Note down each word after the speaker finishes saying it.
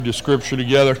To Scripture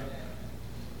together,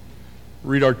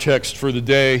 read our text for the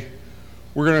day.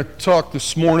 We're going to talk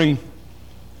this morning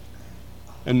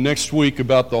and next week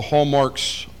about the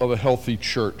hallmarks of a healthy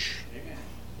church.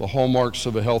 The hallmarks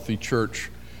of a healthy church.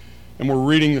 And we're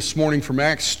reading this morning from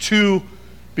Acts 2,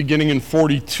 beginning in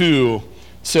 42.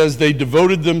 It says, "They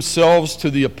devoted themselves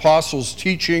to the apostles'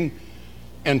 teaching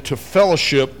and to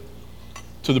fellowship,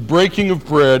 to the breaking of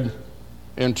bread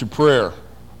and to prayer.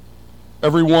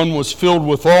 Everyone was filled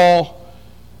with awe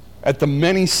at the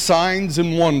many signs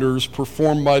and wonders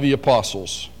performed by the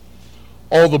apostles.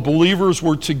 All the believers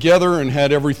were together and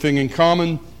had everything in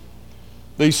common.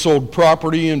 They sold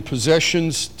property and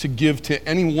possessions to give to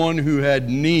anyone who had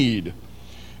need.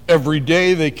 Every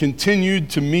day they continued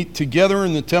to meet together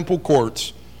in the temple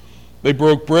courts. They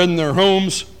broke bread in their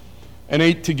homes and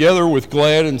ate together with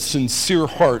glad and sincere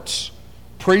hearts,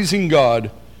 praising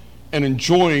God and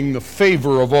enjoying the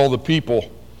favor of all the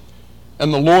people.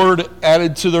 And the Lord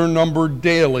added to their number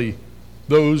daily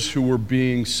those who were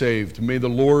being saved." May the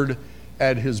Lord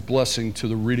add his blessing to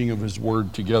the reading of his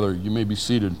word together. You may be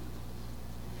seated.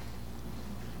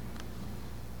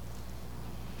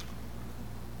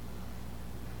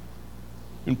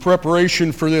 In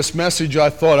preparation for this message, I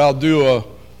thought I'll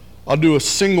do a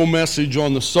single message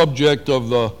on the subject of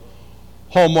the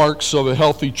hallmarks of a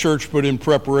healthy church, but in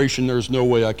preparation, there's no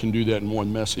way I can do that in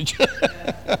one message.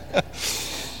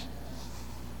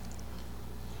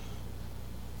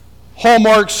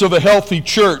 Hallmarks of a healthy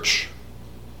church.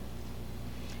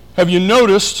 Have you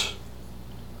noticed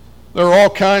there are all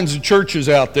kinds of churches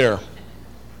out there?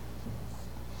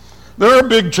 There are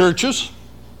big churches,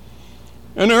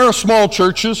 and there are small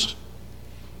churches,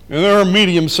 and there are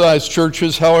medium-sized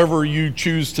churches, however you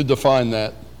choose to define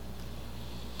that.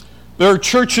 There are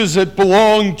churches that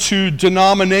belong to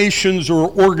denominations or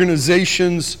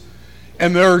organizations,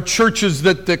 and there are churches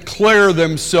that declare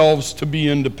themselves to be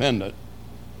independent.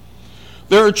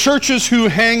 There are churches who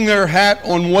hang their hat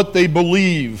on what they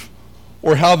believe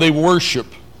or how they worship.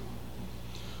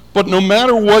 But no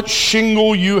matter what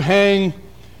shingle you hang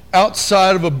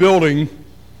outside of a building,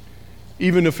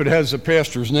 even if it has a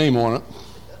pastor's name on it,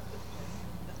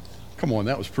 come on,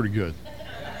 that was pretty good.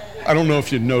 I don't know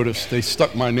if you noticed, they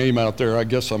stuck my name out there. I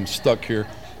guess I'm stuck here.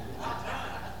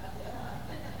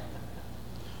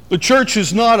 The church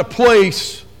is not a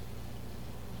place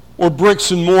or bricks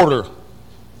and mortar.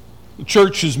 The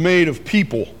church is made of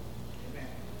people.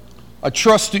 I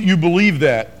trust that you believe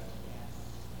that.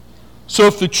 So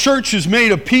if the church is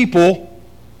made of people,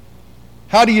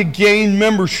 how do you gain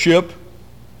membership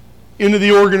into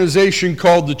the organization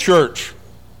called the church?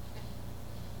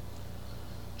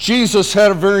 Jesus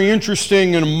had a very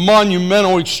interesting and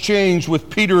monumental exchange with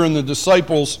Peter and the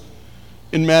disciples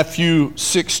in Matthew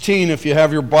 16. If you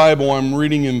have your Bible, I'm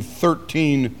reading in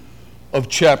 13 of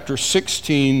chapter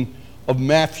 16 of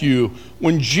Matthew.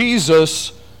 When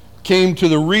Jesus came to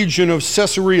the region of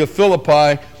Caesarea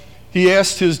Philippi, he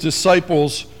asked his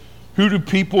disciples, "Who do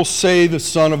people say the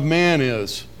Son of Man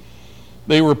is?"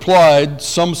 They replied,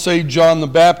 "Some say John the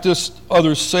Baptist,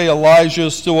 others say Elijah,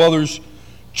 still others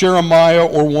Jeremiah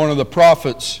or one of the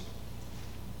prophets.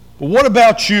 But what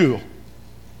about you?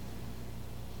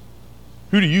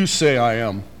 Who do you say I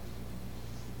am?"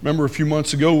 Remember a few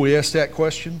months ago we asked that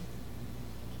question?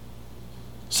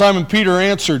 Simon Peter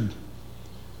answered,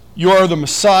 "You are the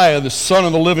Messiah, the Son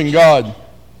of the living God."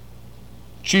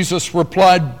 Jesus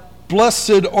replied,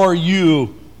 "Blessed are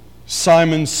you,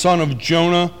 Simon, son of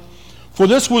Jonah, for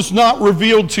this was not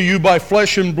revealed to you by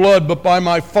flesh and blood, but by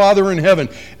my Father in heaven.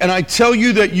 And I tell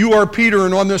you that you are Peter,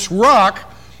 and on this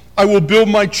rock I will build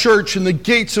my church, and the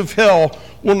gates of hell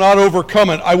will not overcome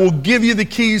it. I will give you the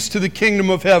keys to the kingdom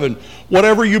of heaven.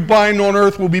 Whatever you bind on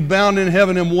earth will be bound in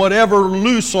heaven, and whatever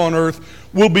loose on earth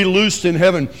will be loosed in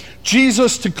heaven."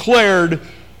 Jesus declared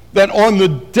that on the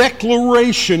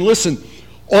declaration, listen,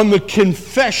 on the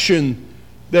confession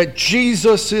that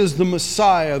Jesus is the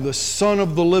Messiah, the Son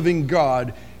of the living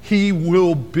God, he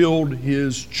will build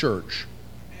his church.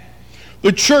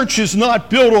 The church is not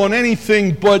built on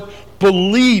anything but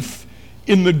belief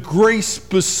in the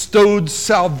grace-bestowed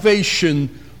salvation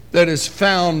that is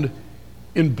found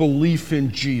in belief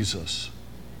in Jesus.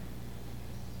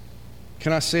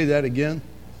 Can I say that again?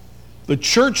 The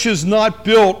church is not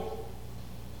built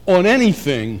on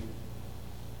anything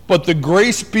but the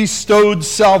grace-bestowed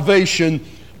salvation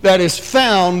that is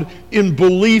found in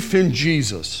belief in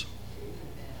Jesus.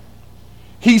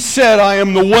 He said, "I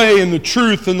am the way and the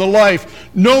truth and the life.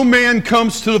 No man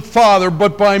comes to the Father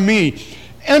but by me."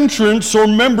 Entrance or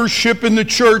membership in the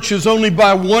church is only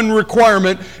by one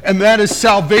requirement, and that is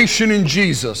salvation in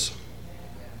Jesus.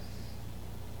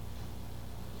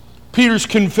 Peter's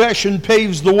confession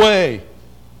paves the way.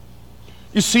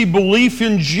 You see, belief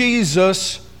in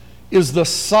Jesus is the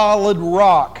solid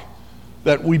rock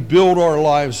that we build our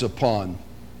lives upon.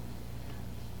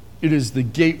 It is the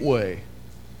gateway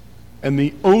and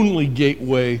the only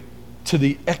gateway to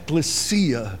the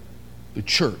ecclesia, the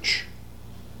church.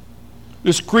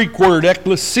 This Greek word,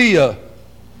 ecclesia,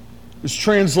 is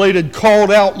translated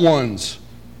called out ones.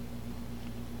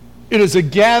 It is a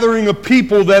gathering of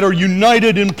people that are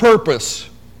united in purpose.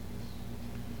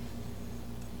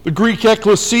 The Greek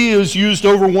ecclesia is used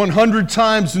over 100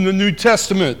 times in the New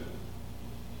Testament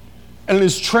and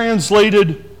is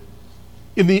translated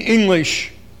in the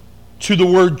English to the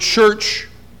word church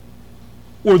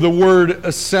or the word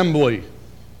assembly.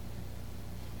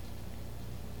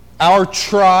 Our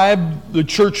tribe, the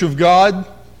Church of God,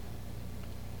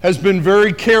 has been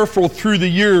very careful through the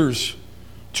years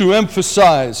to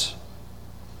emphasize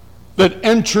that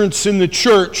entrance in the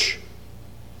church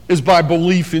is by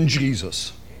belief in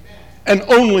Jesus, and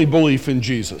only belief in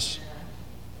Jesus.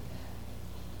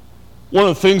 One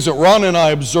of the things that Ron and I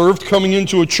observed coming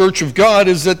into a Church of God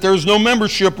is that there's no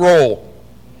membership roll.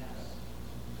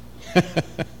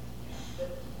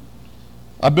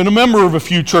 I've been a member of a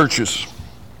few churches.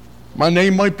 My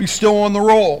name might be still on the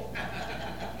roll.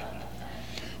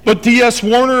 But D.S.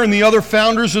 Warner and the other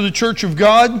founders of the Church of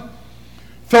God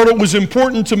felt it was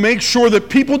important to make sure that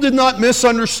people did not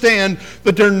misunderstand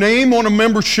that their name on a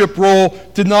membership roll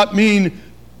did not mean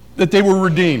that they were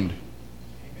redeemed.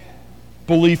 Amen.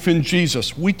 Belief in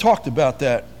Jesus. We talked about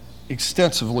that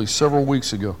extensively several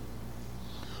weeks ago.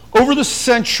 Over the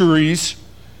centuries,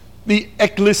 the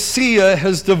ecclesia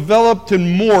has developed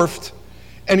and morphed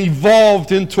and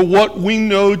evolved into what we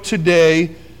know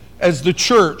today as the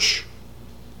church,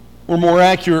 or more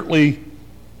accurately,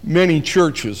 many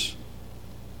churches.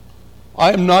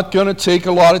 I am not going to take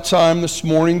a lot of time this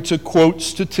morning to quote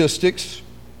statistics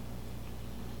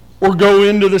or go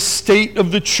into the state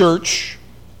of the church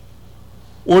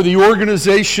or the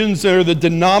organizations or the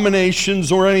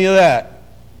denominations or any of that.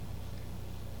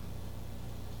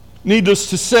 Needless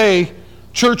to say,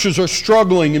 churches are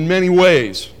struggling in many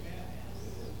ways.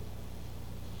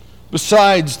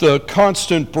 Besides the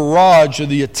constant barrage of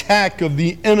the attack of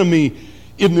the enemy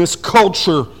in this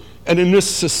culture and in this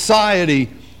society,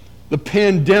 the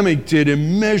pandemic did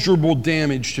immeasurable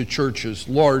damage to churches,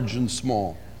 large and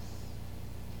small.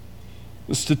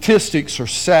 The statistics are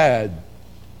sad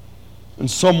and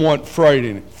somewhat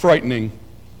frightening.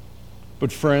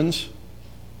 But friends,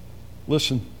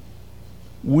 listen,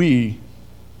 we,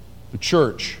 the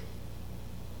church,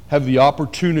 have the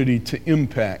opportunity to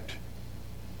impact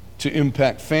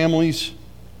families,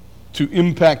 to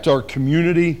impact our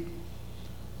community,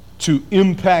 to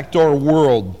impact our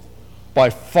world by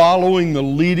following the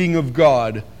leading of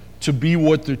God to be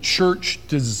what the church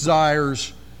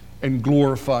desires and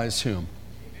glorifies Him.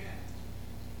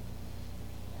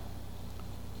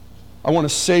 I want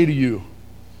to say to you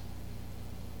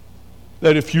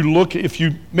that if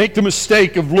you make the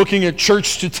mistake of looking at church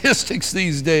statistics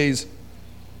these days,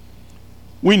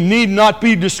 we need not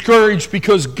be discouraged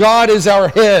because God is our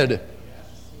head.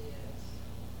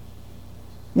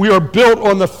 We are built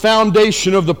on the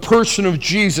foundation of the person of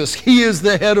Jesus. He is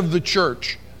the head of the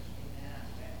church.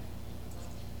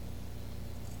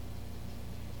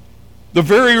 The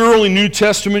very early New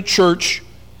Testament church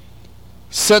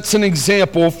sets an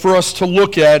example for us to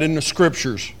look at in the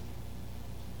Scriptures.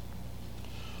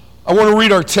 I want to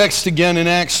read our text again in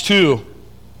Acts 2.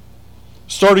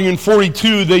 Starting in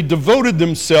 42, they devoted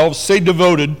themselves, say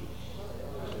devoted.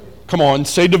 Come on,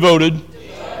 say devoted.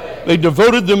 They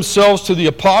devoted themselves to the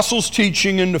apostles'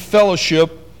 teaching and to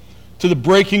fellowship, to the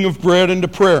breaking of bread and to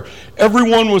prayer.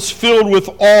 Everyone was filled with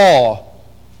awe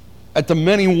at the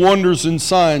many wonders and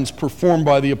signs performed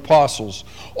by the apostles.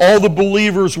 All the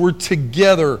believers were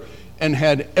together and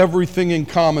had everything in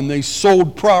common. They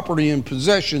sold property and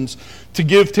possessions to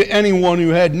give to anyone who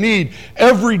had need.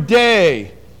 Every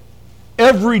day,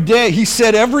 he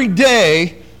said every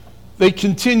day, they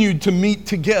continued to meet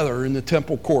together in the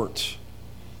temple courts.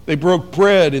 They broke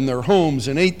bread in their homes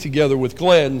and ate together with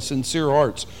glad and sincere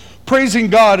hearts, praising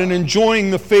God and enjoying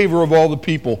the favor of all the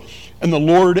people. And the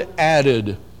Lord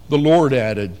added,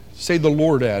 say the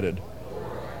Lord added.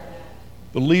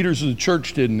 The leaders of the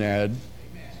church didn't add.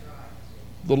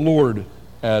 The Lord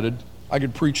added. I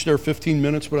could preach there 15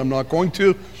 minutes, but I'm not going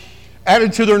to.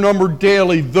 Added to their number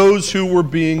daily those who were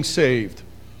being saved.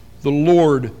 The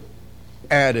Lord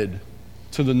added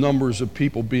to the numbers of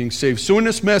people being saved. So in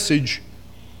this message,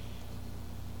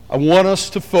 I want us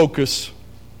to focus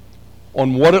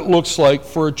on what it looks like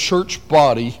for a church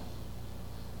body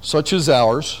such as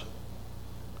ours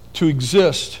to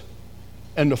exist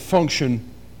and to function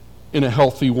in a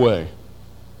healthy way,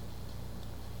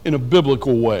 in a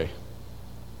biblical way,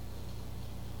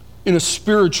 in a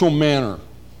spiritual manner,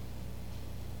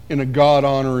 in a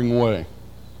God-honoring way.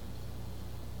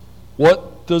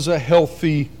 What does a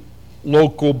healthy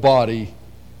local body,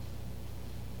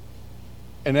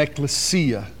 an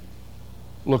ecclesia,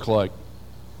 look like?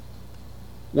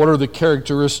 What are the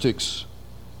characteristics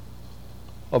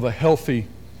of a healthy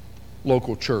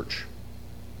local church?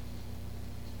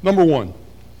 Number one,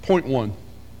 point one.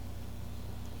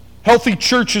 Healthy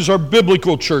churches are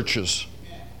biblical churches.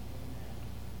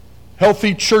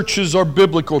 Healthy churches are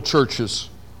biblical churches.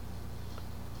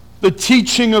 The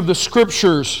teaching of the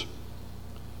Scriptures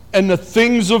and the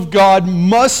things of God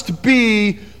must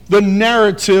be the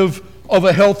narrative of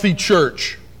a healthy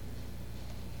church.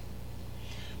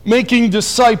 Making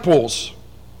disciples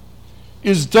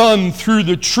is done through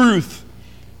the truth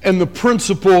and the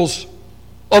principles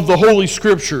of the Holy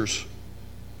Scriptures.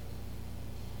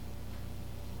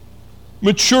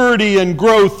 Maturity and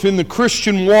growth in the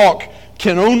Christian walk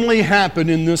can only happen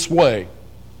in this way.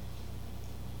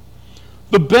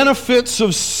 The benefits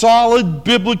of solid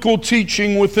biblical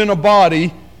teaching within a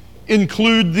body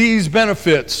include these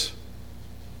benefits: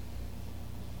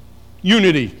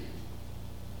 unity,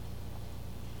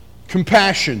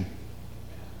 compassion,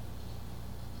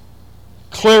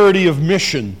 clarity of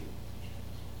mission,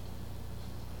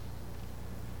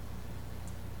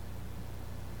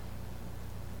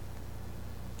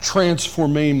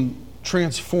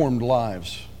 transformed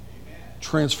lives,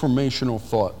 transformational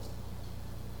thought.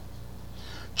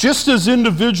 Just as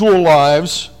individual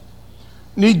lives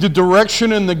need the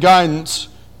direction and the guidance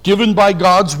given by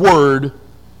God's Word,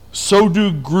 so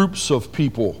do groups of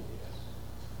people,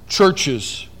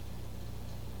 churches,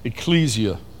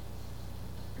 ecclesia.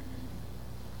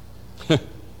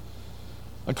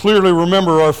 I clearly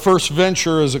remember our first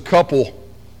venture as a couple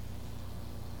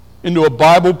into a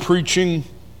Bible preaching,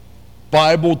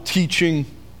 Bible teaching,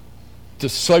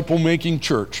 disciple making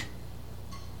church.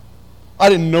 I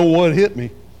didn't know what hit me.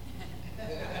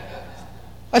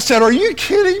 I said, "Are you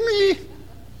kidding me?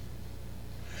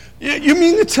 You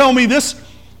mean to tell me this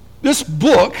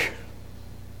book,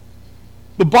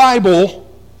 the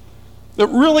Bible, that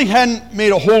really hadn't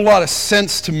made a whole lot of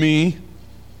sense to me,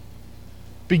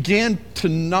 began to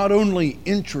not only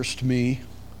interest me,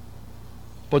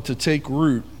 but to take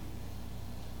root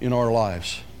in our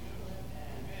lives?"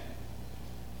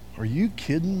 Are you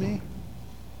kidding me?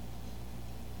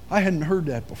 I hadn't heard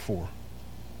that before.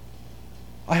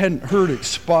 I hadn't heard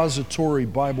expository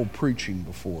Bible preaching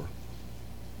before.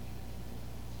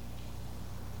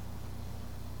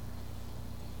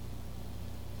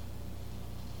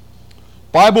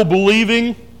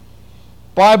 Bible-believing,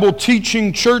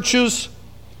 Bible-teaching churches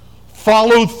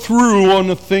follow through on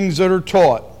the things that are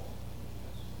taught.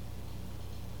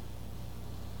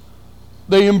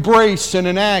 They embrace and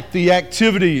enact the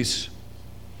activities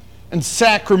and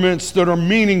sacraments that are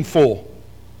meaningful,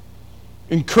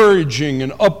 encouraging,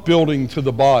 and upbuilding to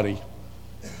the body.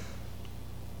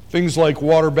 Things like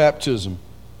water baptism,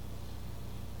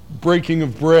 breaking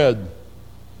of bread,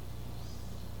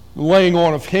 laying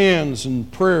on of hands, and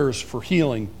prayers for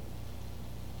healing.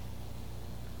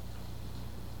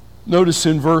 Notice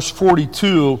in verse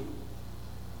 42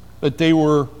 that they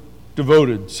were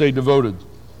devoted. Say devoted.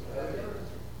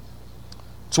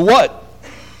 To what?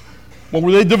 What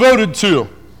were they devoted to?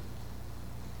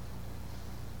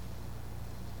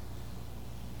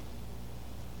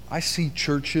 I see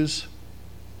churches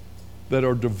that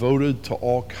are devoted to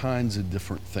all kinds of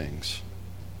different things.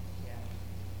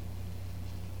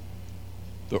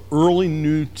 The early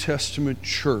New Testament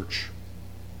church,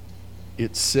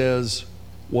 it says,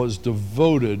 was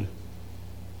devoted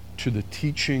to the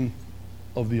teaching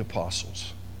of the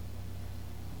apostles.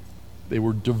 They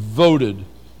were devoted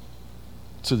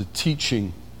to the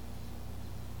teaching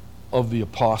of the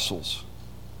apostles.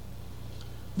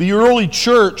 The early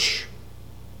church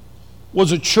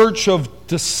was a church of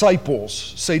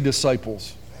disciples. Say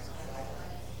disciples.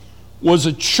 Was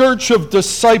a church of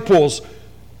disciples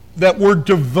that were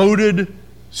devoted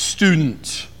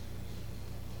students.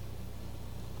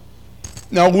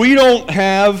 Now, we don't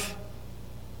have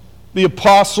the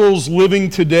apostles living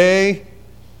today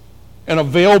and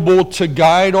available to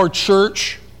guide our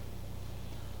church,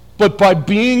 but by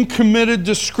being committed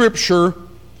to Scripture,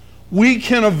 we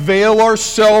can avail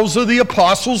ourselves of the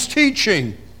apostles'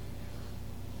 teaching.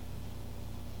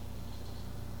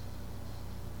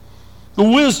 The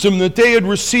wisdom that they had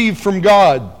received from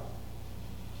God.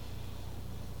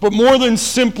 But more than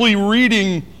simply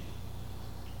reading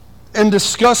and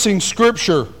discussing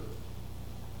Scripture,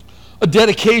 A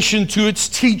dedication to its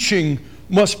teaching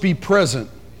must be present.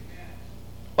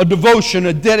 A devotion,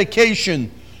 a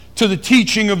dedication to the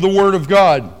teaching of the Word of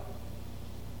God.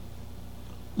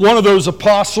 One of those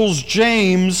apostles,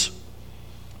 James,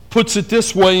 puts it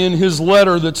this way in his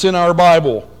letter that's in our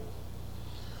Bible.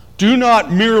 Do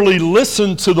not merely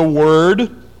listen to the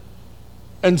Word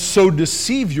and so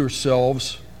deceive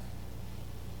yourselves,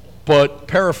 but,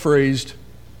 paraphrased,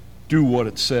 do what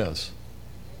it says.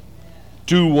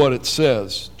 Do what it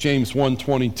says. James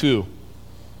 1:22.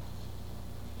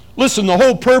 Listen, the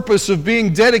whole purpose of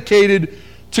being dedicated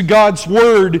to God's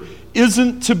Word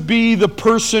isn't to be the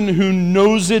person who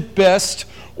knows it best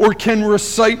or can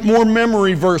recite more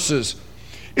memory verses.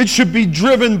 It should be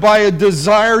driven by a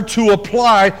desire to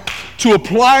apply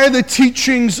the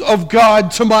teachings of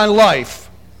God to my life.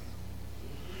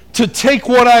 To take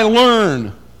what I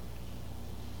learn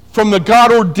from the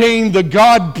God-ordained, the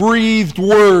God-breathed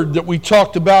Word that we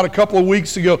talked about a couple of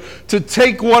weeks ago, to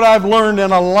take what I've learned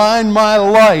and align my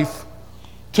life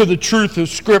to the truth of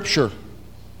Scripture.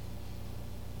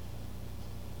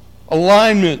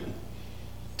 Alignment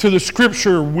to the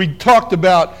Scripture we talked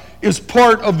about is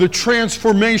part of the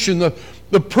transformation,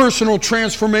 the personal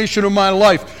transformation of my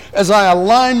life. As I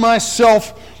align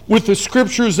myself with the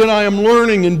Scriptures that I am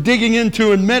learning and digging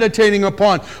into and meditating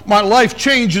upon, my life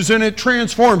changes and it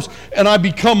transforms, and I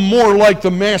become more like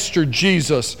the Master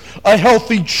Jesus. A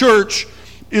healthy church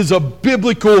is a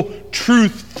biblical,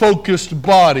 truth-focused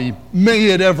body.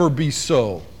 May it ever be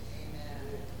so.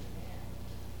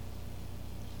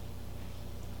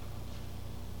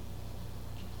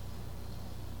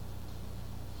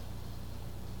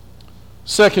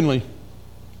 Secondly,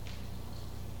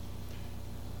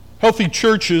 healthy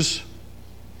churches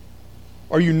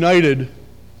are united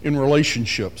in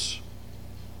relationships.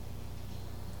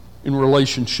 In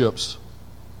relationships.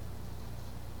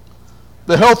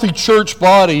 The healthy church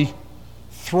body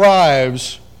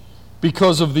thrives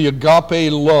because of the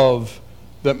agape love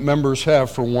that members have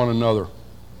for one another.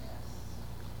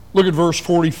 Look at verse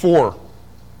 44.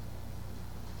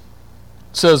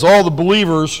 It says, all the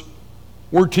believers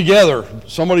were together.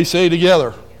 Somebody say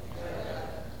together.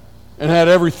 And had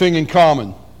everything in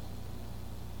common.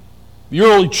 The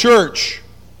early church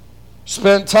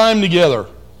spent time together.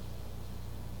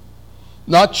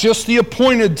 Not just the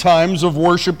appointed times of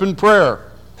worship and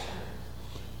prayer.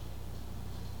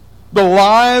 The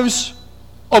lives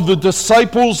of the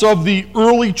disciples of the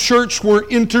early church were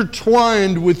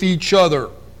intertwined with each other.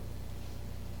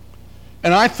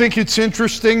 And I think it's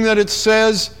interesting that it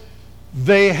says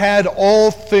they had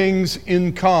all things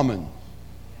in common.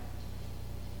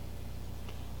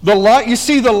 You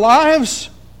see, the lives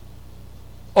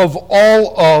of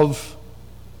all of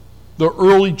the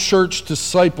early church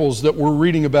disciples that we're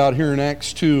reading about here in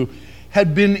Acts 2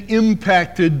 had been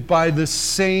impacted by the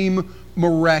same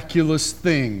miraculous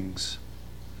things.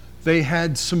 They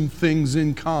had some things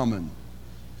in common.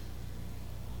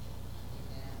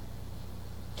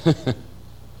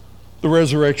 The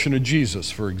resurrection of Jesus,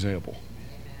 for example.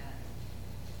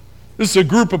 This is a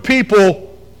group of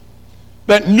people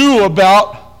that knew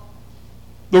about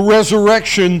the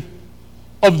resurrection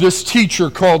of this teacher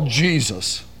called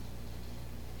Jesus.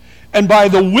 And by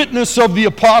the witness of the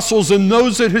apostles and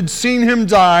those that had seen him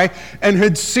die and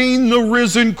had seen the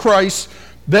risen Christ,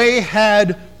 they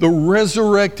had the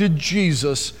resurrected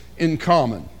Jesus in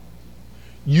common.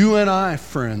 You and I,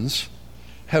 friends,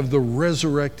 have the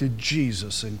resurrected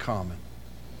Jesus in common.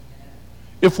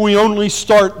 If we only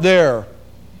start there,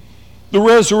 the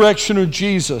resurrection of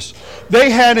Jesus. They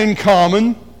had in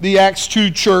common, the Acts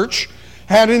 2 church,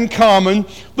 had in common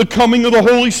the coming of the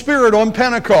Holy Spirit on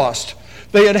Pentecost.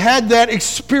 They had had that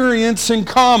experience in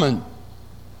common.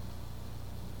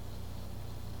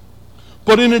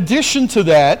 But in addition to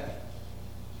that,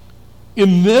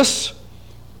 in this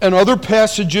and other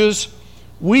passages,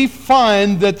 we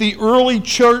find that the early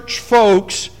church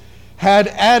folks had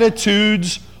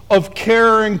attitudes of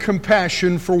care and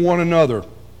compassion for one another.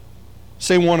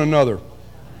 Say one another.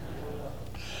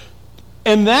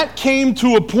 And that came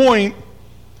to a point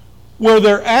where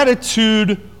their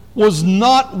attitude was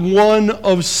not one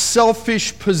of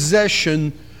selfish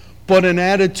possession, but an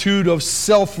attitude of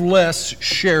selfless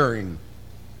sharing.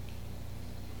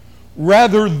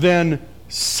 Rather than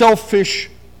selfish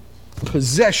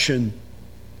possession,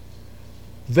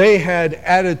 they had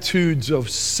attitudes of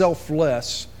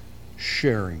selfless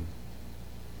sharing.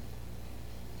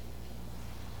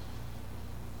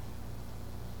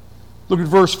 Look at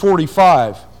verse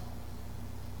 45.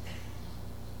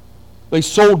 They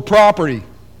sold property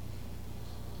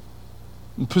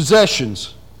and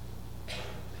possessions.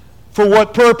 For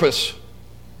what purpose?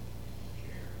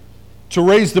 To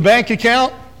raise the bank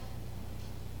account?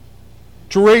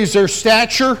 To raise their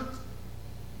stature?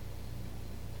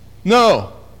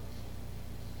 No.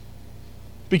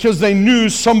 Because they knew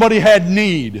somebody had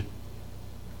need.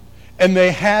 And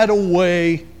they had a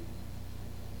way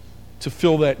to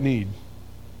fill that need.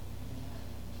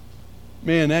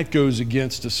 Man, that goes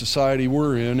against the society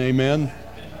we're in, amen?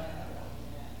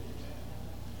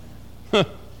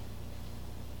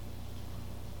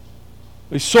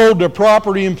 They sold their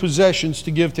property and possessions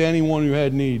to give to anyone who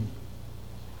had need.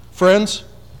 Friends,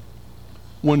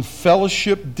 when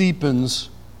fellowship deepens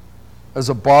as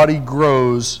a body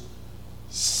grows,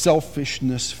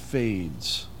 selfishness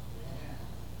fades.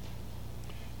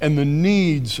 And the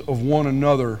needs of one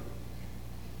another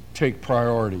take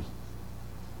priority.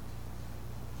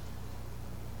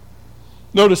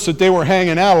 Notice that they were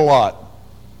hanging out a lot,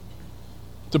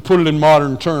 to put it in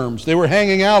modern terms. They were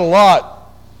hanging out a lot.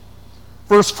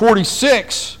 Verse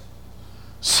 46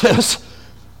 says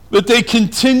that they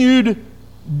continued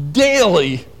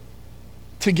daily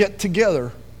to get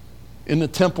together in the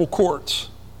temple courts.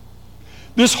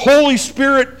 This Holy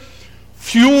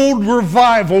Spirit-fueled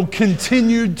revival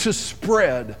continued to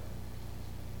spread.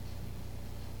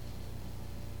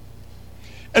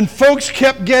 And folks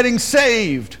kept getting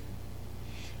saved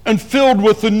and filled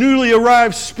with the newly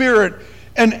arrived Spirit,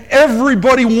 and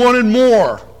everybody wanted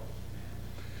more.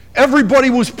 Everybody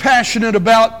was passionate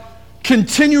about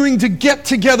continuing to get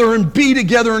together and be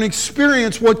together and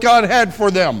experience what God had for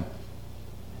them.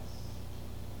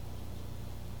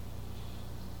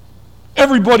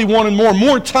 Everybody wanted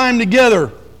more time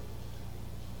together,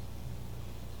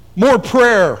 more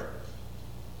prayer,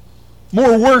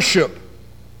 more worship,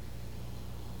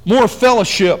 more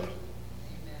fellowship,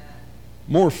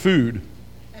 more food.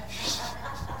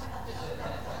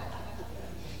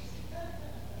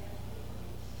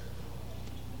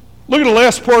 Look at the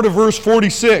last part of verse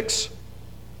 46. It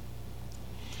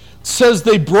says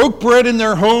they broke bread in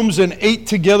their homes and ate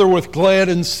together with glad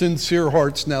and sincere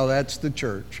hearts. Now that's the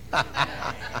church.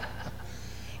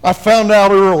 I found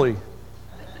out early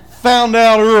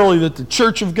that the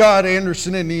Church of God,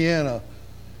 Anderson, Indiana,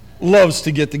 loves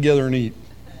to get together and eat.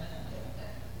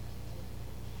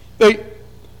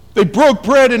 They broke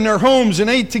bread in their homes and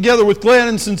ate together with glad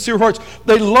and sincere hearts.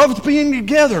 They loved being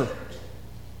together.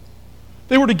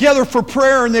 They were together for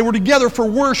prayer, and they were together for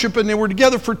worship, and they were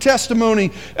together for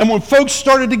testimony. And when folks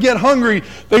started to get hungry,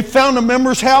 they found a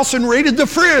member's house and raided the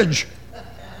fridge.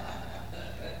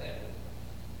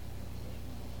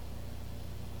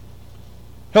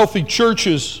 Healthy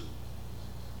churches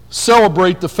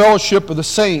celebrate the fellowship of the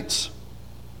saints.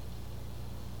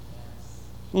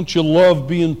 Don't you love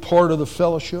being part of the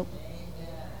fellowship?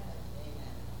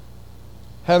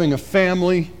 Having a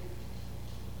family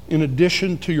in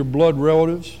addition to your blood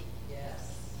relatives.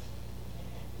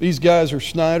 These guys are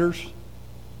Snyders.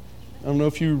 I don't know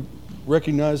if you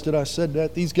recognized that I said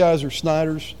that. These guys are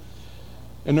Snyders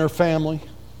and their family.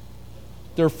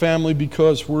 They're family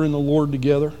because we're in the Lord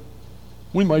together.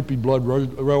 We might be blood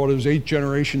relatives 8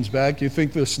 generations back. You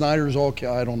think the Snyders all...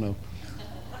 I don't know.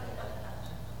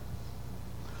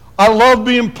 I love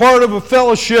being part of a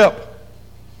fellowship. Amen.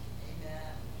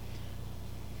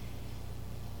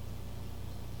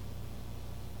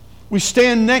 We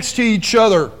stand next to each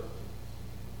other.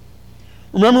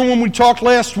 Remember when we talked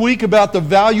last week about the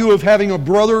value of having a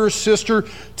brother or sister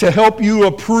to help you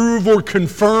approve or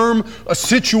confirm a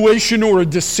situation or a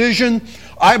decision?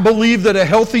 I believe that a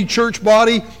healthy church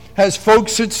body has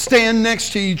folks that stand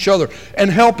next to each other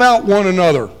and help out one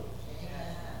another.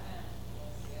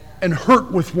 And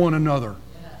hurt with one another.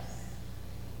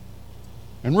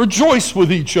 And rejoice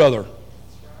with each other.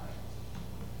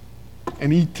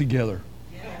 And eat together.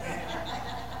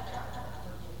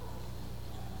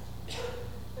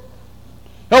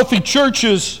 Healthy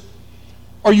churches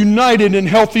are united in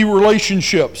healthy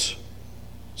relationships.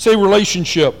 Say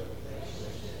relationship.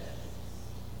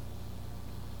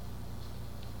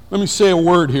 Let me say a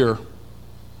word here.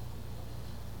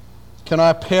 Can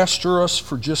I pastor us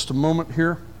for just a moment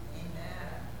here?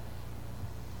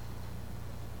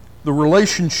 The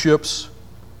relationships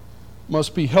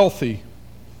must be healthy,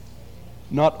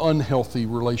 not unhealthy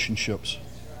relationships.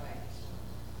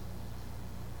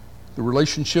 The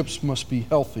relationships must be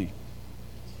healthy,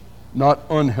 not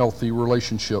unhealthy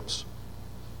relationships.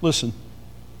 Listen,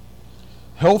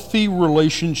 healthy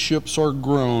relationships are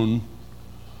grown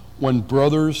when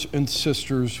brothers and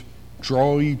sisters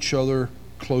draw each other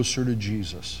closer to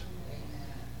Jesus.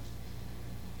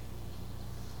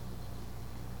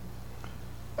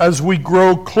 As we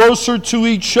grow closer to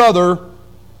each other,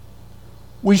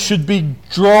 we should be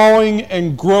drawing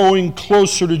and growing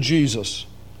closer to Jesus.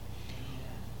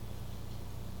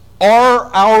 Are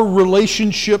our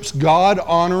relationships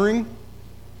God-honoring?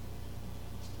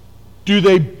 Do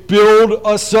they build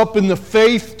us up in the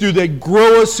faith? Do they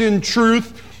grow us in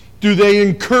truth? Do they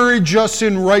encourage us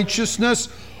in righteousness?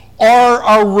 Are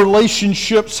our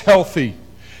relationships healthy?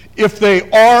 If they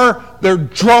are, they're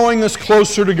drawing us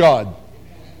closer to God.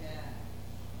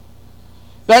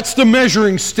 That's the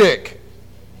measuring stick.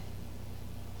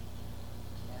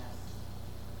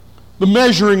 The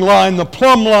measuring line, the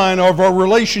plumb line of our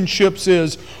relationships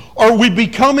is, are we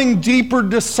becoming deeper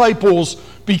disciples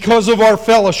because of our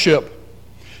fellowship?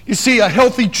 You see, a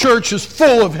healthy church is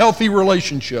full of healthy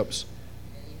relationships.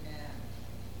 Amen.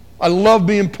 I love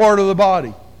being part of the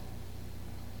body.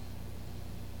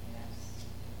 Yes.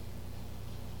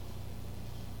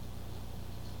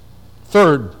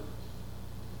 Third,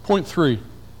 point 3.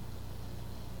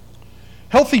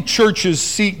 Healthy churches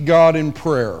seek God in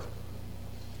prayer.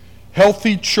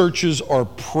 Healthy churches are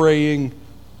praying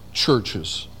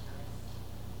churches.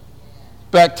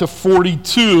 Back to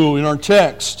 42 in our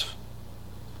text.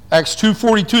 Acts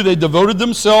 2:42, they devoted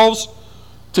themselves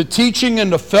to teaching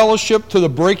and to fellowship, to the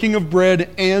breaking of bread,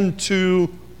 and to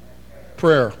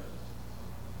prayer.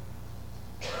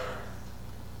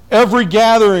 Every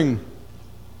gathering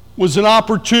was an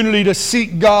opportunity to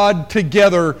seek God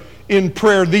together in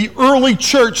prayer. The early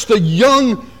church, the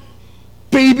young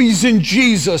babies in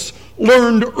Jesus,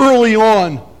 learned early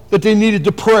on that they needed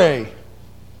to pray.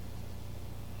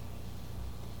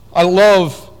 I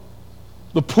love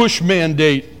the push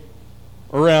mandate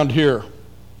around here.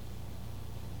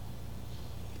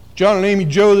 John and Amy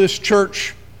Joe, this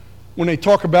church, when they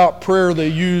talk about prayer, they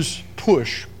use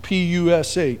push,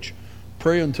 P-U-S-H.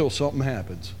 Pray until something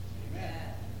happens. Amen.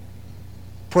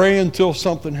 Pray until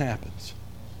something happens.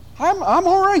 I'm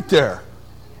all right there.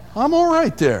 I'm all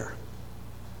right there.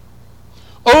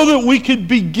 Oh, that we could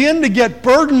begin to get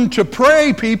burdened to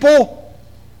pray, people.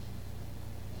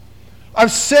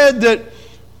 I've said that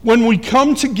when we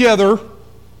come together,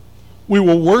 we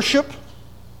will worship,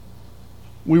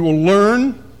 we will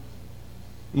learn,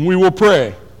 and we will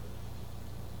pray.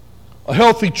 A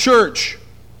healthy church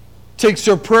takes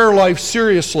their prayer life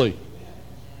seriously.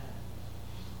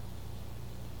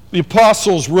 The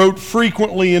apostles wrote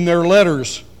frequently in their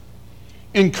letters,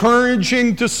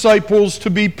 encouraging disciples to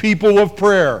be people of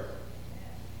prayer.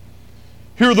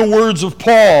 Hear the words of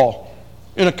Paul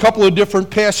in a couple of different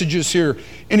passages here.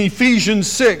 In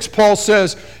Ephesians 6, Paul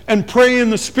says, and pray in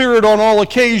the Spirit on all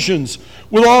occasions,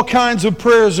 with all kinds of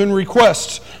prayers and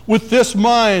requests. With this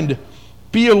mind,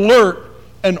 be alert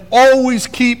and always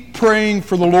keep praying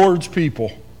for the Lord's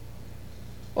people.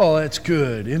 Oh, that's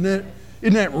good, isn't it?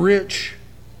 Isn't that rich?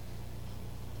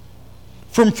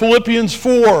 From Philippians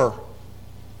 4.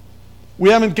 We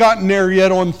haven't gotten there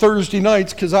yet on Thursday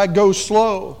nights because I go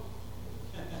slow.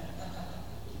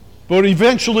 But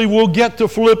eventually we'll get to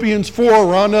Philippians 4,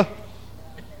 Rhonda.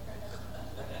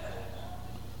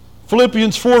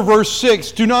 Philippians 4, verse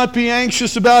 6. Do not be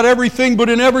anxious about everything, but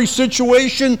in every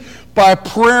situation, by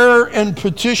prayer and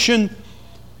petition,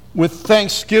 with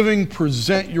thanksgiving,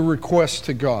 present your requests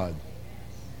to God.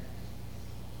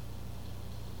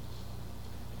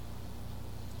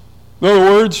 In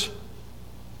other words,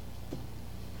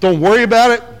 don't worry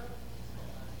about it.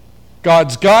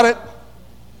 God's got it.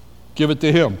 Give it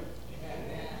to Him.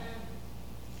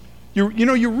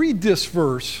 You read this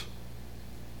verse,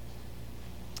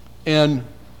 and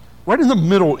right in the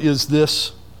middle is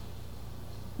this,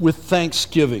 with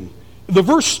thanksgiving. The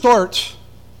verse starts,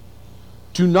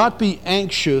 do not be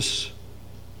anxious.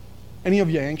 Any of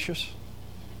you anxious?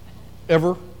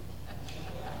 Ever?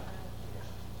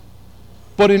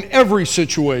 But in every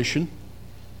situation,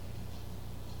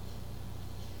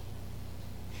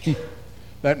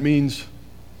 that means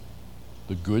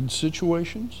the good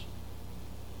situations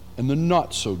and the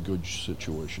not so good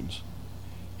situations.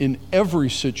 In every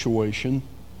situation,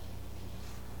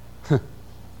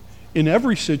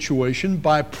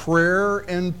 by prayer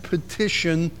and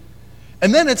petition,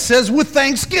 and then it says with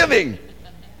thanksgiving.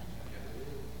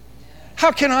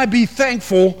 How can I be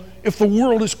thankful if the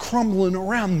world is crumbling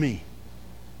around me?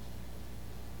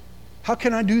 How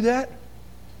can I do that?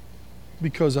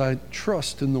 Because I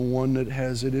trust in the one that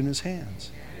has it in his hands.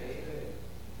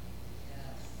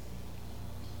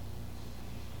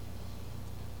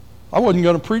 I wasn't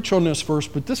going to preach on this verse,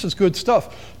 but this is good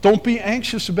stuff. Don't be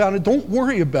anxious about it. Don't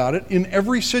worry about it. In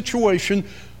every situation,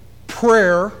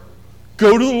 prayer,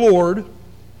 go to the Lord,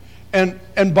 and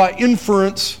by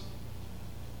inference,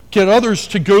 get others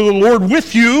to go to the Lord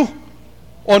with you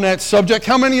on that subject.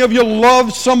 How many of you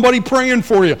love somebody praying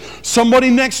for you? Somebody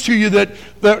next to you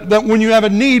that when you have a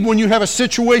need, when you have a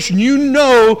situation, you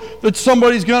know that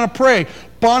somebody's going to pray.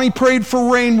 Bonnie prayed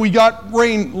for rain. We got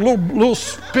rain, little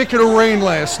spigot of rain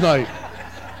last night.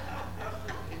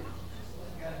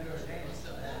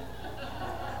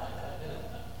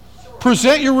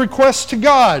 Present your requests to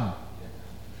God.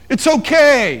 It's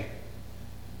okay.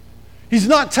 He's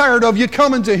not tired of you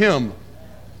coming to Him.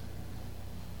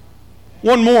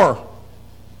 One more.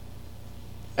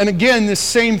 And again, this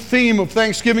same theme of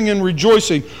thanksgiving and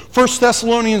rejoicing. 1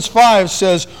 Thessalonians 5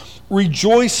 says,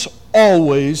 rejoice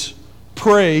always,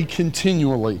 pray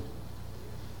continually.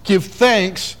 Give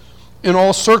thanks in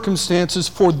all circumstances,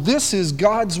 for this is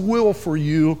God's will for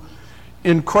you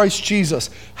in Christ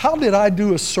Jesus. How did I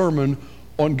do a sermon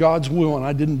on God's will and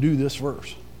I didn't do this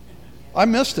verse? I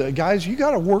missed it. Guys, you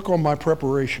got to work on my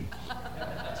preparation.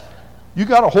 You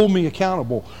got to hold me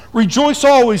accountable. Rejoice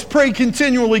always, pray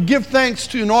continually, give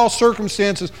thanks in all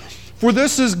circumstances, for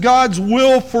this is God's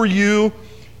will for you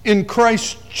in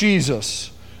Christ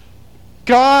Jesus.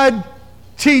 God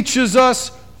teaches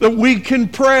us that we can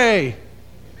pray.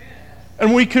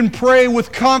 And we can pray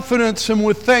with confidence and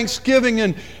with thanksgiving,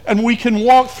 and we can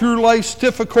walk through life's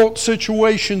difficult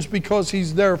situations because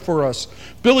He's there for us.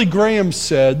 Billy Graham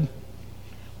said,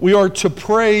 we are to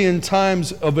pray in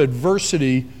times of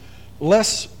adversity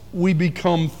lest we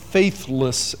become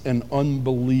faithless and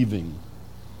unbelieving.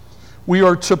 We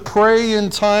are to pray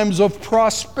in times of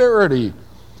prosperity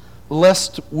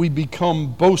lest we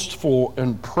become boastful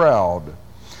and proud.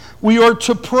 We are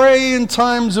to pray in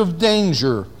times of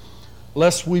danger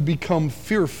lest we become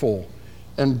fearful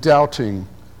and doubting.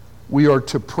 We are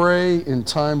to pray in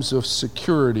times of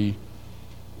security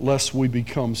lest we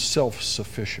become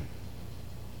self-sufficient.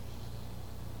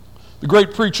 The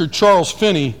great preacher Charles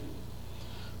Finney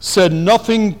said,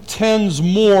 nothing tends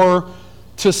more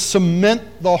to cement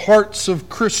the hearts of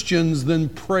Christians than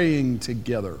praying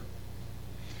together.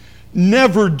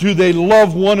 Never do they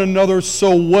love one another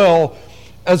so well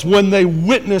as when they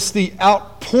witness the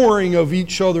outpouring of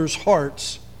each other's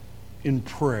hearts in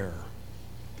prayer.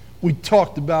 We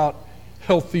talked about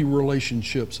healthy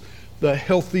relationships. The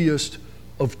healthiest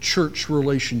of church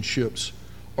relationships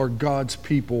are God's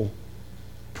people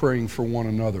praying for one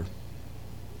another.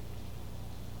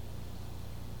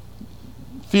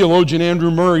 Theologian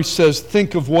Andrew Murray says,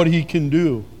 think of what He can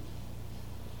do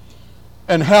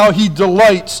and how He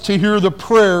delights to hear the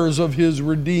prayers of His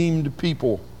redeemed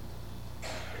people.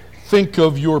 Think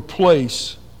of your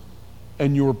place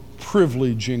and your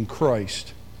privilege in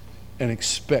Christ and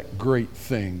expect great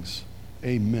things.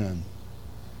 Amen.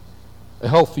 A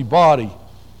healthy body,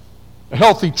 a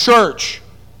healthy church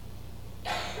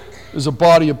is a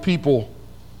body of people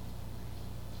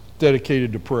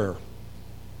dedicated to prayer.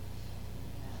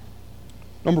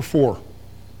 Number 4.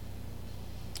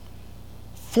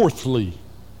 Fourthly,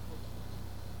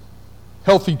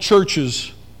 healthy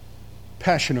churches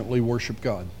passionately worship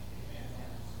God.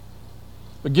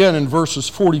 Again, in verses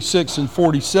 46 and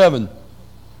 47,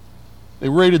 they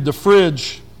raided the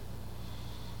fridge,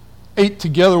 ate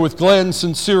together with glad and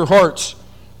sincere hearts,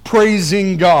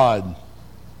 praising God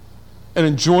and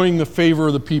enjoying the favor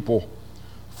of the people.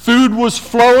 Food was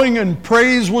flowing and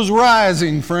praise was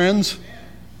rising, friends.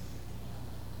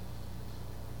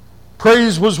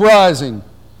 Praise was rising.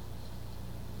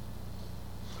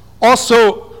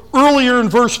 Also, earlier in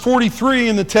verse 43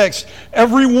 in the text,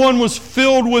 everyone was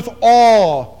filled with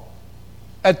awe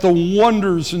at the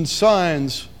wonders and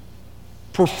signs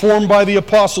performed by the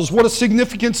apostles. What a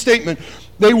significant statement.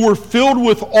 They were filled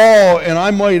with awe, and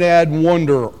I might add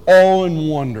wonder, awe and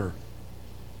wonder.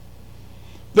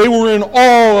 They were in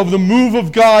awe of the move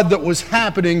of God that was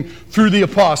happening through the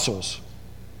apostles.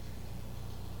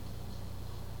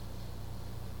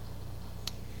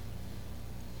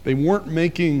 They weren't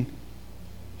making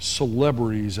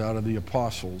celebrities out of the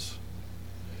apostles.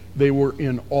 They were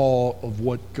in awe of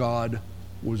what God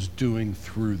was doing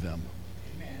through them.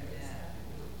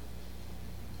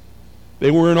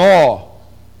 They were in awe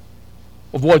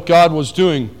of what God was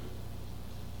doing.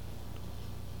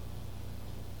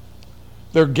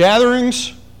 Their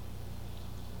gatherings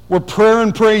were prayer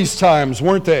and praise times,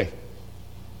 weren't they?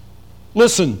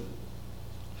 Listen,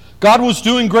 God was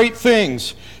doing great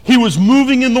things. He was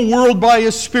moving in the world by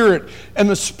His Spirit, and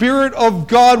the Spirit of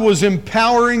God was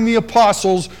empowering the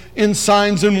apostles in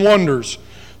signs and wonders.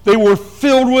 They were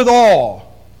filled with awe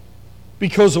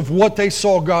because of what they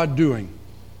saw God doing.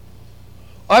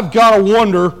 I've got to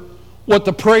wonder what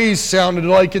the praise sounded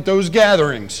like at those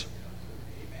gatherings.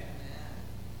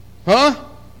 Huh?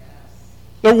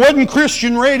 There wasn't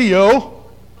Christian radio.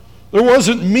 There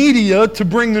wasn't media to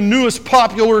bring the newest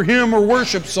popular hymn or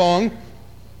worship song.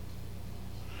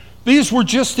 These were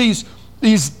just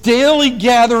these daily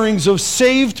gatherings of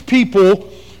saved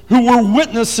people who were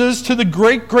witnesses to the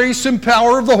great grace and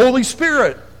power of the Holy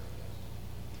Spirit.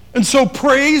 And so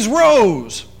praise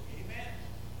rose.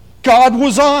 God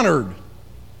was honored.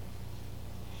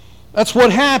 That's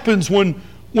what happens when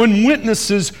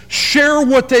witnesses share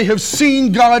what they have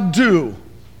seen God do.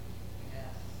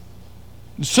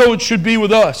 And so it should be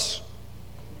with us.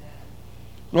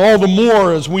 And all the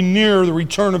more as we near the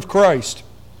return of Christ.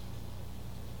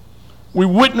 We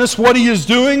witness what He is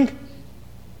doing,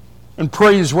 and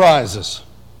praise rises.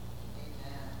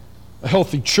 A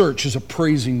healthy church is a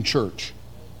praising church.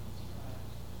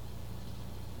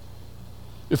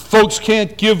 If folks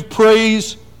can't give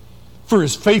praise for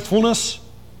His faithfulness,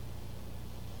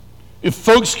 if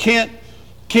folks can't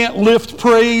lift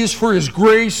praise for His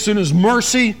grace and His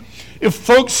mercy, if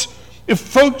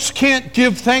folks can't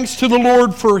give thanks to the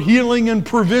Lord for healing and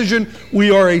provision,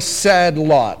 we are a sad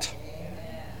lot.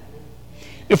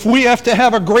 If we have to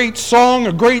have a great song,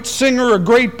 a great singer, a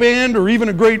great band, or even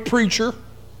a great preacher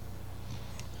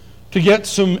to get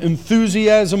some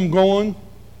enthusiasm going,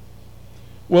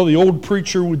 well, the old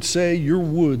preacher would say, your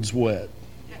wood's wet.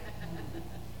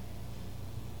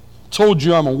 Told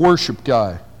you I'm a worship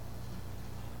guy.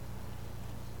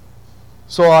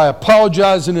 So I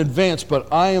apologize in advance, but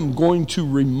I am going to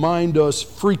remind us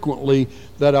frequently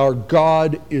that our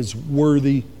God is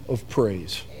worthy of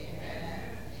praise.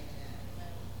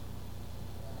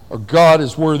 Our God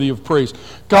is worthy of praise.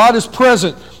 God is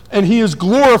present, and He is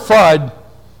glorified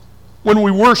when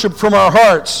we worship from our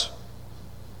hearts.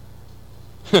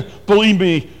 Believe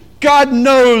me, God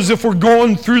knows if we're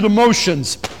going through the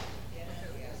motions.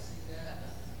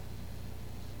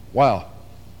 Wow.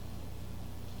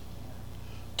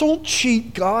 Don't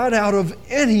cheat God out of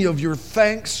any of your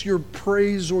thanks, your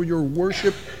praise, or your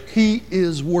worship. He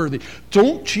is worthy.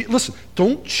 Don't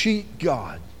cheat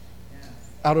God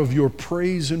out of your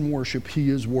praise and worship. He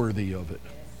is worthy of it.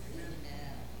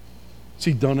 Has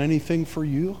He done anything for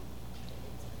you?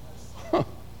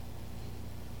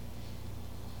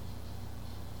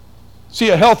 See,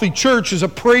 a healthy church is a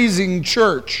praising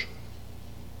church.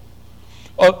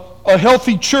 A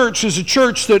healthy church is a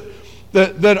church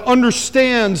that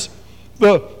understands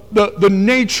the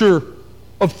nature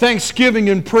of thanksgiving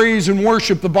and praise and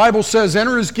worship. The Bible says,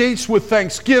 enter His gates with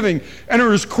thanksgiving,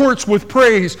 enter His courts with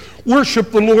praise,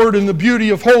 worship the Lord in the beauty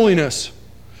of holiness.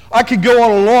 I could go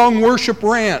on a long worship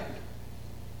rant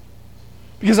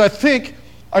because I think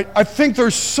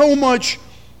there's so much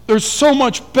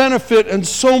benefit and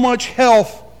so much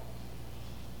health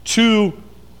to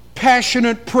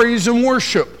passionate praise and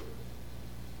worship.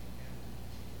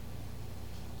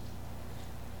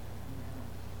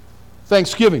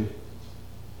 Thanksgiving.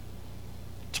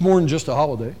 It's more than just a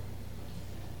holiday.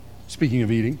 Speaking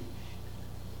of eating.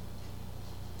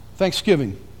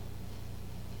 Thanksgiving.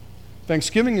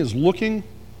 Thanksgiving is looking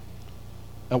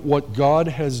at what God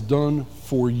has done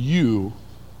for you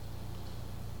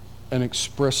and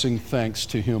expressing thanks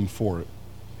to Him for it.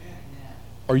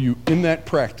 Are you in that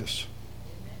practice?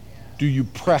 Do you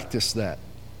practice that?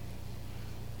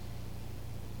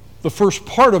 The first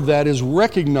part of that is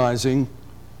recognizing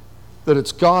that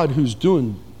it's God who's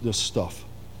doing this stuff.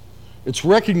 It's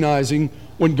recognizing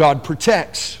when God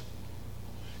protects.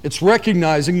 It's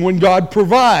recognizing when God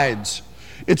provides.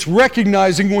 It's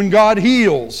recognizing when God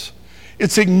heals.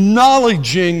 It's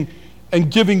acknowledging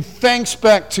and giving thanks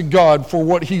back to God for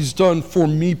what He's done for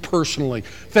me personally.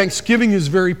 Thanksgiving is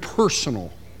very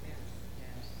personal.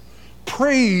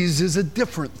 Praise is a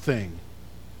different thing.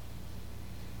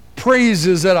 Praise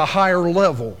is at a higher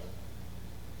level.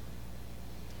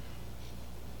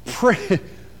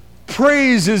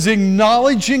 Praise is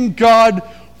acknowledging God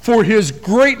for His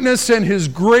greatness and His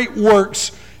great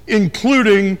works,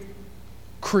 including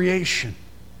creation.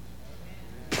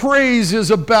 Praise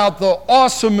is about the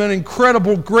awesome and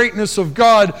incredible greatness of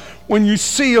God when you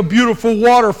see a beautiful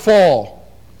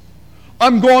waterfall.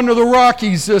 I'm going to the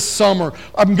Rockies this summer.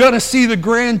 I'm going to see the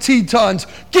Grand Tetons.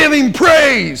 Give Him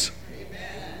praise.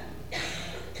 Amen.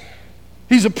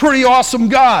 He's a pretty awesome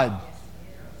God.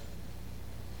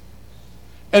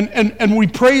 And we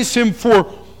praise Him for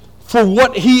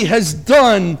what He has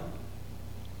done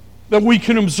that we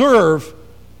can observe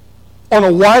on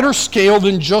a wider scale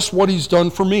than just what He's done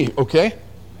for me, okay?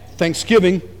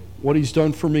 Thanksgiving, what He's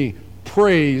done for me.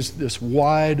 Praise, this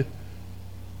wide,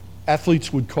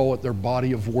 athletes would call it their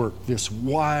body of work, this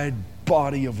wide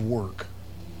body of work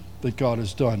that God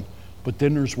has done. But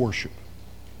then there's worship.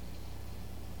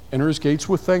 Enter His gates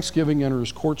with thanksgiving, enter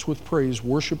His courts with praise,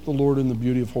 worship the Lord in the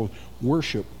beauty of holiness.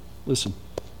 Worship, listen,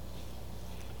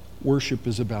 worship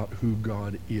is about who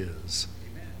God is.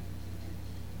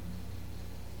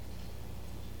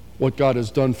 What God has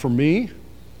done for me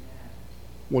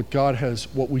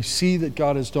what we see that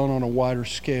God has done on a wider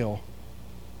scale.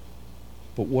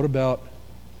 But what about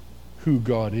who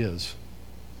God is?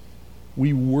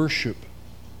 We worship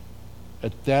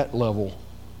at that level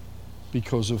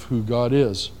because of who God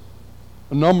is.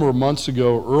 A number of months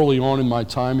ago, early on in my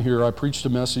time here, I preached a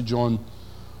message on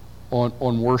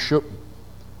worship.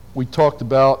 We talked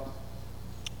about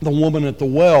the woman at the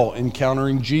well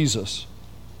encountering Jesus.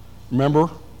 Remember?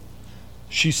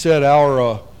 She said,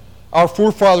 our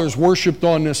forefathers worshipped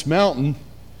on this mountain.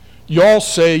 Y'all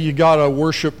say you got to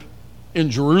worship in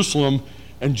Jerusalem.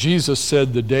 And Jesus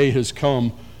said the day has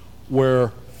come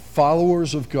where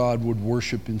followers of God would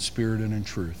worship in spirit and in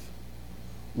truth.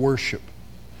 Worship.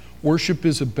 Worship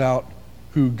is about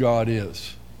who God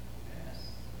is.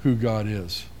 Who God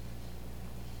is.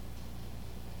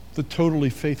 The totally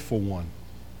faithful one.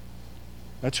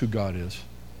 That's who God is.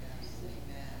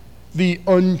 The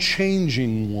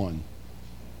unchanging one.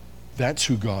 That's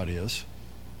who God is.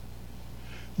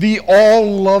 The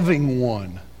all-loving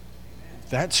one.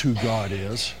 That's who God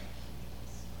is.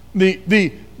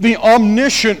 The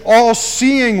omniscient,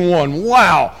 all-seeing one.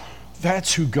 Wow.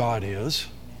 That's who God is.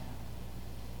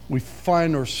 We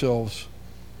find ourselves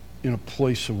in a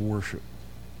place of worship.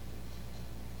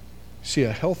 See,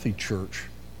 a healthy church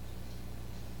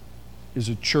is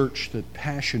a church that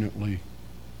passionately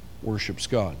worships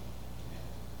God.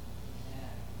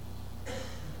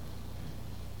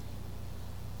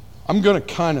 I'm going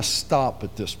to kind of stop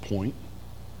at this point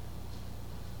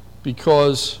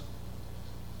because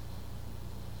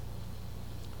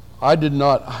I did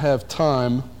not have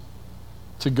time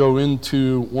to go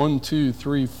into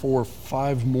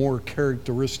 5 more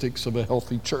characteristics of a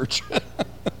healthy church.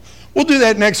 We'll do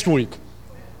that next week.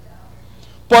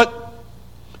 But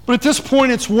at this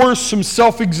point, it's worth some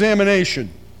self-examination.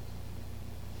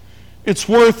 It's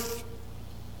worth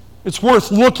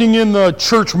looking in the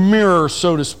church mirror,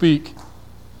 so to speak.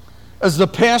 As the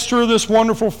pastor of this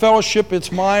wonderful fellowship,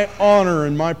 it's my honor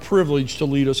and my privilege to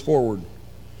lead us forward,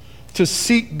 to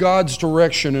seek God's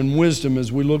direction and wisdom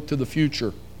as we look to the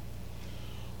future.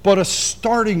 But a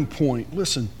starting point,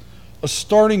 listen, a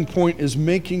starting point is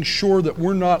making sure that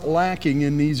we're not lacking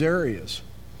in these areas.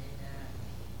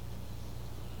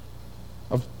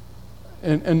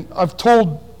 I've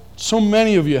told so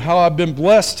many of you how I've been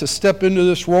blessed to step into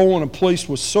this role in a place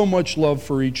with so much love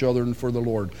for each other and for the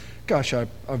Lord. Gosh, I've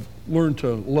learned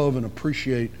to love and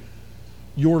appreciate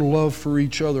your love for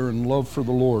each other and love for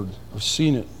the Lord. I've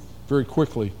seen it very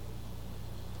quickly.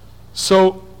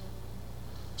 So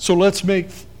let's make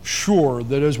sure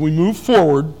that as we move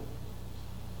forward,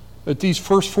 that these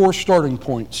first 4 starting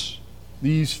points,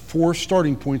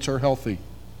 are healthy.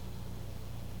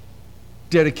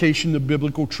 Dedication to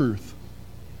biblical truth.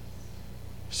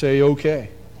 Say okay.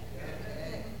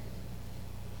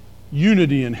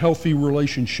 Unity and healthy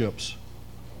relationships.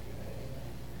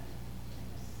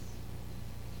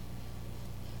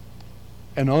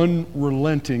 An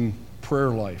unrelenting prayer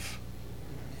life.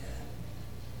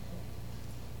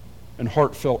 And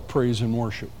heartfelt praise and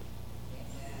worship.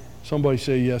 Somebody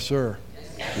say yes, sir.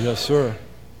 Yes, sir.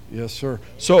 Yes, sir.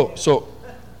 So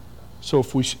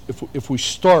if we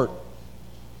start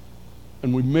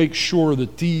and we make sure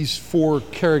that these 4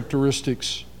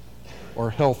 characteristics are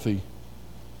healthy,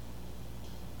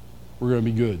 we're going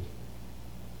to be good.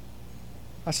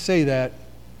 I say that,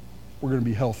 we're going to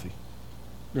be healthy.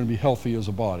 We're going to be healthy as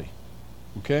a body.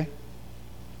 Okay?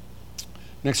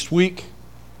 Next week,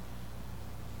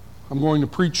 I'm going to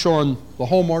preach on the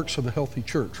hallmarks of a healthy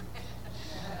church.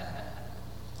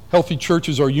 Healthy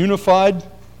churches are unified.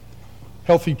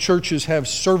 Healthy churches have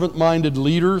servant-minded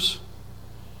leaders.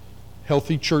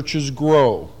 Healthy churches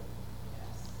grow.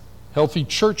 Healthy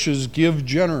churches give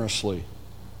generously.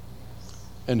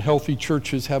 And healthy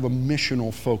churches have a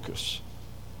missional focus.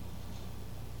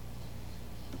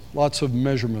 Lots of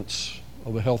measurements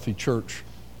of a healthy church.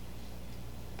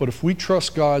 But if we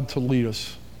trust God to lead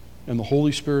us and the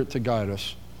Holy Spirit to guide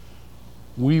us,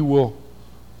 we will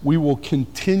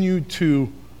continue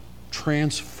to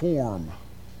transform.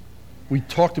 We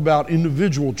talked about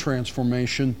individual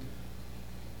transformation.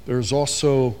 There's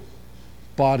also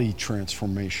body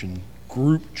transformation,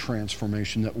 group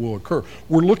transformation that will occur.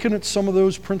 We're looking at some of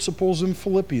those principles in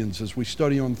Philippians as we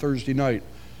study on Thursday night.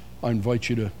 I invite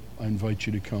you to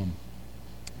come.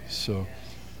 So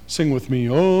sing with me.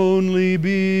 Only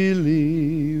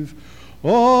believe,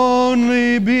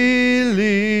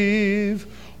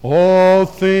 all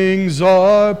things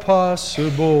are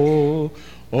possible.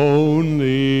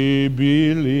 Only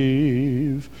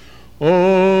believe,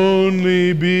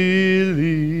 only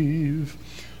believe,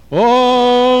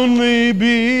 only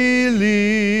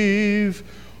believe,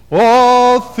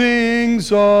 All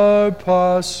things are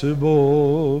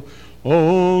possible,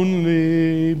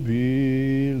 only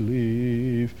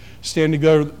believe. Stand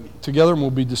together and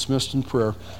we'll be dismissed in prayer.